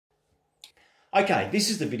Okay, this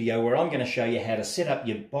is the video where I'm going to show you how to set up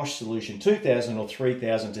your Bosch Solution 2000 or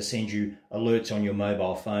 3000 to send you alerts on your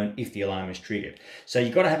mobile phone if the alarm is triggered. So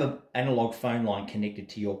you've got to have an analog phone line connected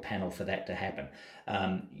to your panel for that to happen.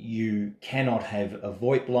 You cannot have a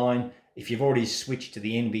VoIP line. If you've already switched to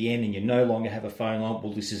the NBN and you no longer have a phone line,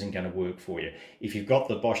 well, this isn't going to work for you. If you've got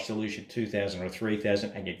the Bosch Solution 2000 or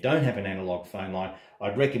 3000 and you don't have an analog phone line,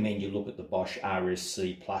 I'd recommend you look at the Bosch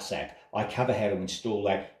RSC Plus app. I cover how to install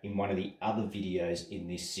that in one of the other videos in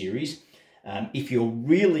this series. If you're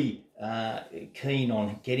really keen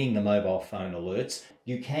on getting the mobile phone alerts,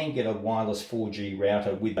 you can get a wireless 4G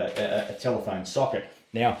router with a telephone socket.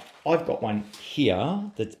 Now, I've got one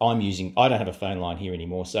here that I'm using. I don't have a phone line here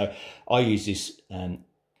anymore, so I use this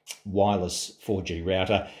wireless 4G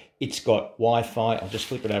router. It's got Wi-Fi. I'll just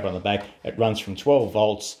flip it over on the back. It runs from 12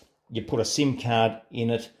 volts. You put a SIM card in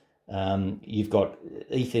it. You've got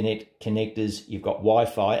Ethernet connectors. You've got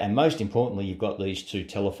Wi-Fi. And most importantly, you've got these two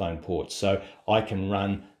telephone ports. So I can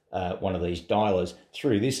run one of these dialers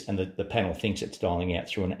through this, and the panel thinks it's dialing out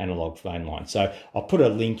through an analog phone line. So I'll put a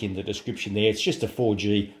link in the description there. It's just a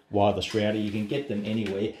 4G wireless router. You can get them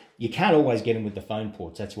anywhere. You can't always get them with the phone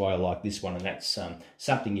ports. That's why I like this one, and that's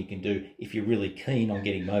something you can do if you're really keen on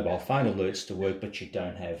getting mobile phone alerts to work, but you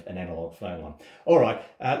don't have an analog phone line. All right,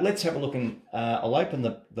 let's have a look, and I'll open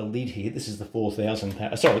the lid here. This is the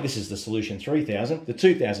 4000. Sorry, this is the Solution 3000. The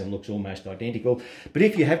 2000 looks almost identical, but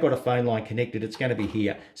if you have got a phone line connected, it's going to be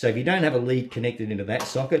here. So if you don't have a lead connected into that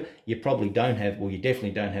socket, you probably don't have, well, you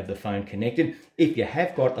definitely don't have the phone connected. If you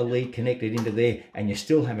have got a lead connected into there and you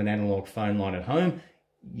still have an analog phone line at home,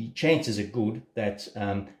 chances are good that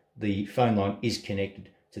the phone line is connected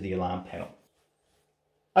to the alarm panel.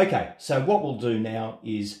 Okay, so what we'll do now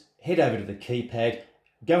is head over to the keypad,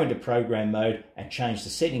 go into program mode and change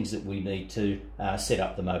the settings that we need to set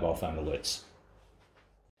up the mobile phone alerts.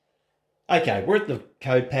 Okay, we're at the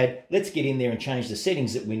code pad. Let's get in there and change the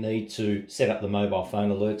settings that we need to set up the mobile phone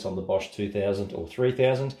alerts on the Bosch 2000 or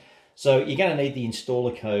 3000. So you're going to need the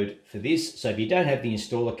installer code for this. So if you don't have the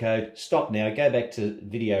installer code, stop now, go back to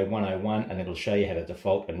video 101 and it'll show you how to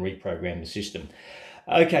default and reprogram the system.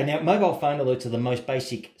 Okay, now mobile phone alerts are the most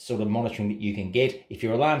basic sort of monitoring that you can get. If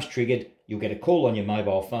your alarm's triggered, you'll get a call on your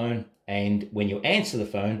mobile phone, and when you answer the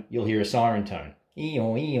phone, you'll hear a siren tone.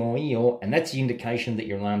 And that's the indication that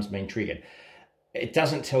your alarm's been triggered. It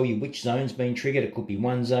doesn't tell you which zone's been triggered. It could be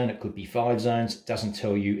one zone, it could be 5 zones. It doesn't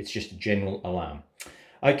tell you, it's just a general alarm.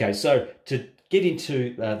 Okay, so to get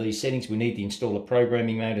into these settings, we need the installer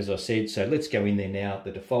programming mode, as I said. So let's go in there now.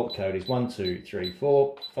 The default code is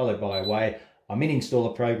 1234, followed by away. I'm in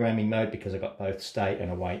installer programming mode because I've got both stay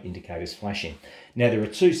and away indicators flashing. Now, there are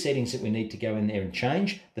two settings that we need to go in there and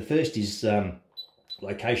change. The first is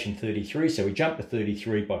location 33. So we jump to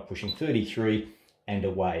 33 by pushing 33 and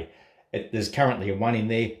away. There's currently a 1 in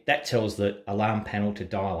there. That tells the alarm panel to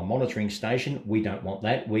dial a monitoring station. We don't want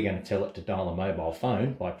that. We're going to tell it to dial a mobile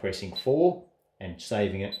phone by pressing 4 and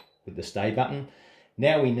saving it with the stay button.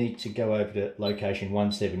 Now we need to go over to location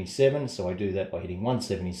 177. So I do that by hitting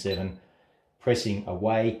 177, pressing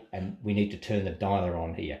away, and we need to turn the dialer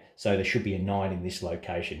on here. So there should be a 9 in this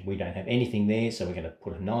location. We don't have anything there, so we're going to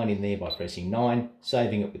put a 9 in there by pressing 9,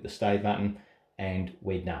 saving it with the stay button, and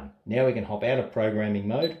we're done. Now we can hop out of programming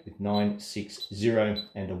mode with 960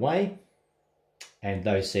 and away, and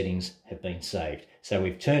those settings have been saved. So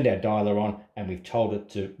we've turned our dialer on and we've told it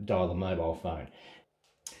to dial a mobile phone.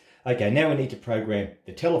 Okay, now we need to program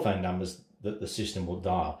the telephone numbers that the system will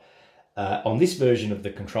dial. On this version of the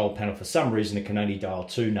control panel, for some reason, it can only dial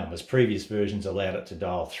 2 numbers. Previous versions allowed it to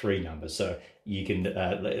dial 3 numbers. So you can,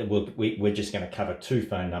 we're just going to cover 2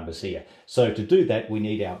 phone numbers here. So to do that, we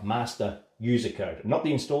need our master user code, not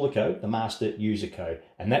the installer code, the master user code,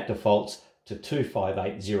 and that defaults to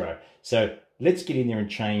 2580. So let's get in there and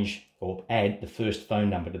change or add the first phone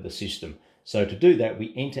number to the system. So to do that,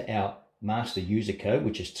 we enter our master user code,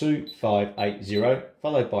 which is 2580,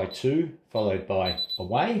 followed by 2, followed by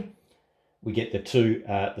away. We get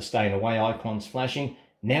the stay and away icons flashing.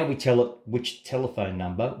 Now we tell it which telephone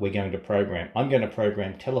number we're going to program. I'm going to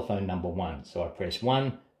program telephone number 1. So I press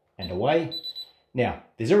 1 and away. Now,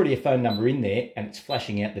 there's already a phone number in there and it's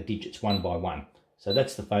flashing out the digits 1 by 1. So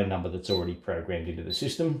that's the phone number that's already programmed into the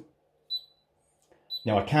system.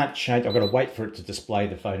 Now I can't change, I've got to wait for it to display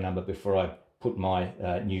the phone number before I put my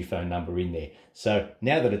new phone number in there. So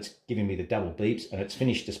now that it's giving me the double beeps and it's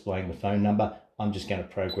finished displaying the phone number, I'm just going to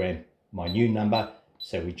program my new number.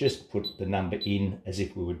 So we just put the number in as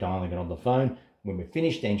if we were dialing it on the phone. When we're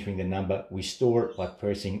finished entering the number, we store it by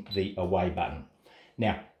pressing the away button.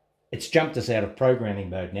 Now, it's jumped us out of programming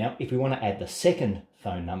mode now. If we want to add the second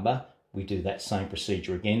phone number, we do that same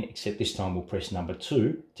procedure again, except this time we'll press number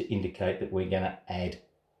 2 to indicate that we're going to add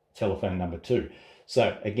telephone number 2.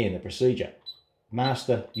 So again, the procedure,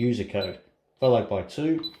 master user code, followed by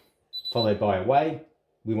 2, followed by away.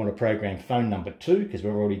 We want to program phone number 2 because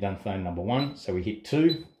we've already done phone number 1. So we hit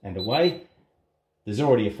 2 and away. There's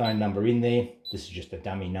already a phone number in there. This is just a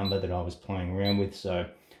dummy number that I was playing around with. So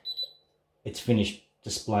it's finished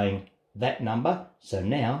displaying that number. So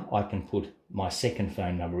now I can put my second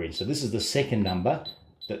phone number in. So this is the second number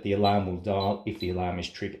that the alarm will dial if the alarm is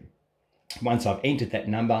triggered. Once I've entered that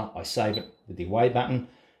number, I save it with the away button.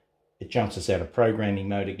 It jumps us out of programming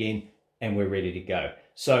mode again, and we're ready to go.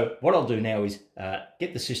 So what I'll do now is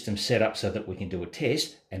get the system set up so that we can do a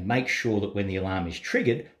test and make sure that when the alarm is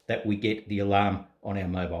triggered, that we get the alarm on our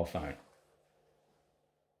mobile phone.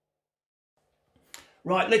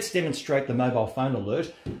 Right, let's demonstrate the mobile phone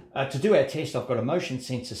alert. To do our test, I've got a motion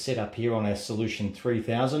sensor set up here on our Solution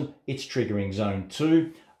 3000. It's triggering zone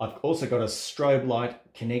 2. I've also got a strobe light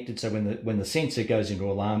connected, so when the sensor goes into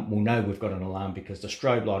alarm, we'll know we've got an alarm because the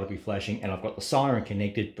strobe light will be flashing, and I've got the siren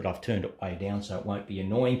connected, but I've turned it way down so it won't be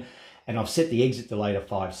annoying. And I've set the exit delay to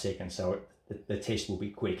 5 seconds, so the test will be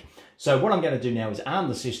quick. So what I'm going to do now is arm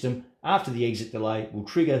the system. After the exit delay, we'll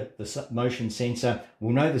trigger the motion sensor.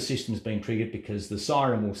 We'll know the system's been triggered because the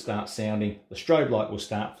siren will start sounding, the strobe light will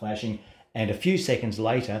start flashing, and a few seconds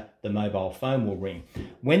later, the mobile phone will ring.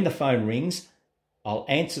 When the phone rings, I'll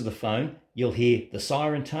answer the phone. You'll hear the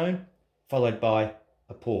siren tone followed by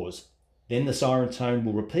a pause. Then the siren tone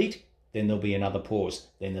will repeat. Then there'll be another pause.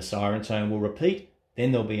 Then the siren tone will repeat.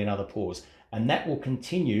 Then there'll be another pause. And that will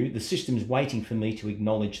continue. The system's waiting for me to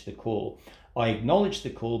acknowledge the call. I acknowledge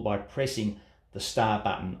the call by pressing the star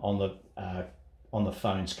button on the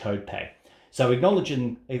phone's code pad. So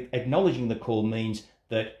acknowledging the call means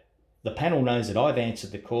that the panel knows that I've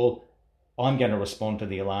answered the call. I'm going to respond to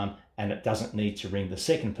the alarm, and it doesn't need to ring the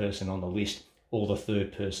second person on the list or the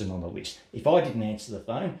third person on the list. If I didn't answer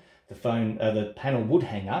the panel would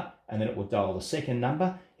hang up, and then it would dial the second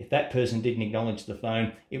number. If that person didn't acknowledge the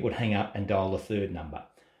phone, it would hang up and dial the third number.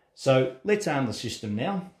 So let's arm the system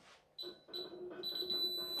now.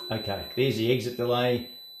 Okay, there's the exit delay.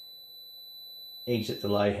 Exit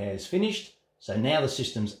delay has finished. So now the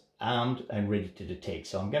system's armed and ready to detect.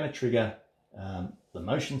 So I'm going to trigger the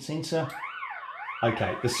motion sensor.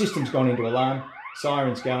 Okay, the system's gone into alarm,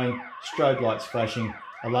 siren's going, strobe light's flashing,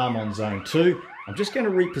 alarm on zone 2. I'm just going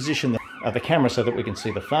to reposition the camera so that we can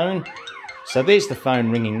see the phone. So there's the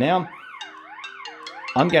phone ringing now.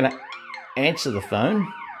 I'm going to answer the phone.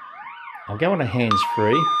 I'll go on a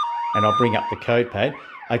hands-free and I'll bring up the code pad.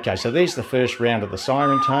 Okay, so there's the first round of the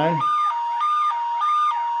siren tone.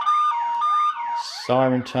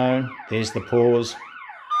 Siren tone, there's the pause.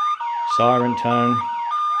 Siren tone.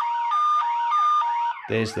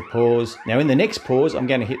 There's the pause. Now in the next pause, I'm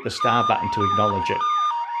going to hit the star button to acknowledge it.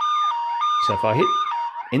 So if I hit,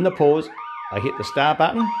 in the pause, I hit the star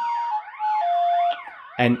button.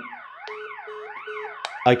 And,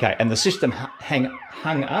 okay, and the system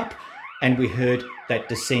hung up and we heard that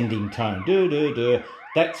descending tone. Duh, duh, duh.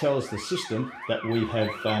 That tells the system that we have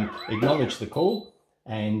acknowledged the call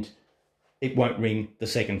and it won't ring the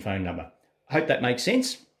second phone number. I hope that makes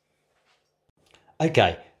sense.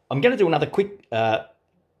 Okay, I'm going to do another quick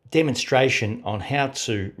demonstration on how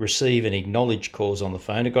to receive and acknowledge calls on the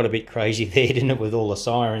phone. It got a bit crazy there, didn't it, with all the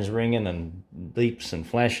sirens ringing and beeps and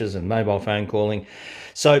flashes and mobile phone calling.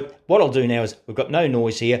 So what I'll do now is, we've got no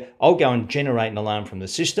noise here. I'll go and generate an alarm from the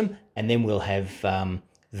system, and then we'll have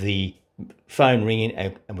the phone ringing,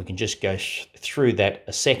 and we can just go through that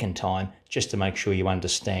a second time just to make sure you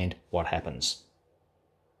understand what happens.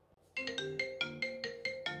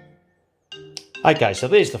 Okay, so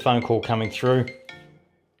there's the phone call coming through.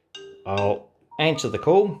 I'll answer the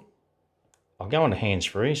call. I'll go on to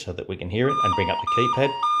hands-free so that we can hear it and bring up the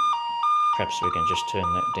keypad. Perhaps we can just turn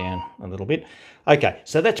that down a little bit. Okay,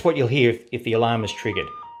 so that's what you'll hear if the alarm is triggered.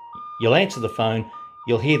 You'll answer the phone,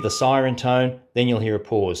 you'll hear the siren tone, then you'll hear a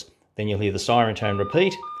pause. Then you'll hear the siren tone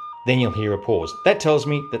repeat, then you'll hear a pause. That tells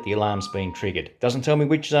me that the alarm's been triggered. Doesn't tell me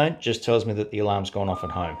which zone, just tells me that the alarm's gone off at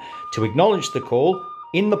home. To acknowledge the call,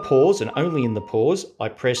 in the pause and only in the pause, I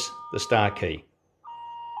press the star key.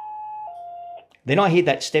 Then I hear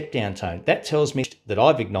that step down tone. That tells me that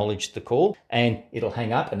I've acknowledged the call and it'll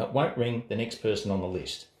hang up and it won't ring the next person on the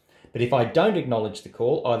list. But if I don't acknowledge the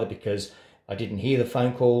call, either because I didn't hear the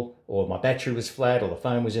phone call or my battery was flat or the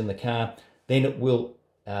phone was in the car, then it will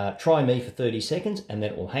try me for 30 seconds and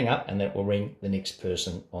then it will hang up and then it will ring the next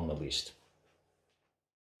person on the list.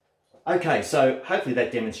 Okay, so hopefully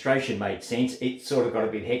that demonstration made sense. It sort of got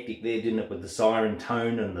a bit hectic there, didn't it, with the siren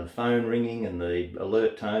tone and the phone ringing and the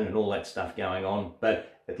alert tone and all that stuff going on.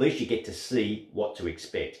 But at least you get to see what to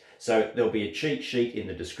expect. So there'll be a cheat sheet in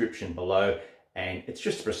the description below, and it's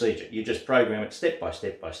just a procedure. You just program it step by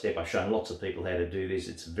step by step. I've shown lots of people how to do this.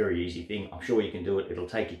 It's a very easy thing. I'm sure you can do it. It'll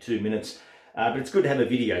take you 2 minutes. But it's good to have a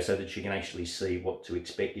video so that you can actually see what to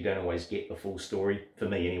expect. You don't always get the full story, for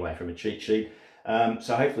me anyway, from a cheat sheet.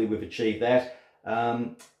 So hopefully we've achieved that.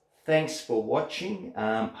 Thanks for watching.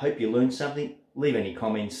 Hope you learned something. Leave any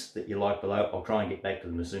comments that you like below. I'll try and get back to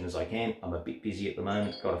them as soon as I can. I'm a bit busy at the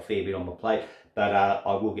moment, got a fair bit on my plate, but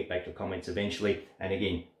I will get back to comments eventually. And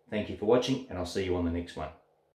again, thank you for watching, and I'll see you on the next one.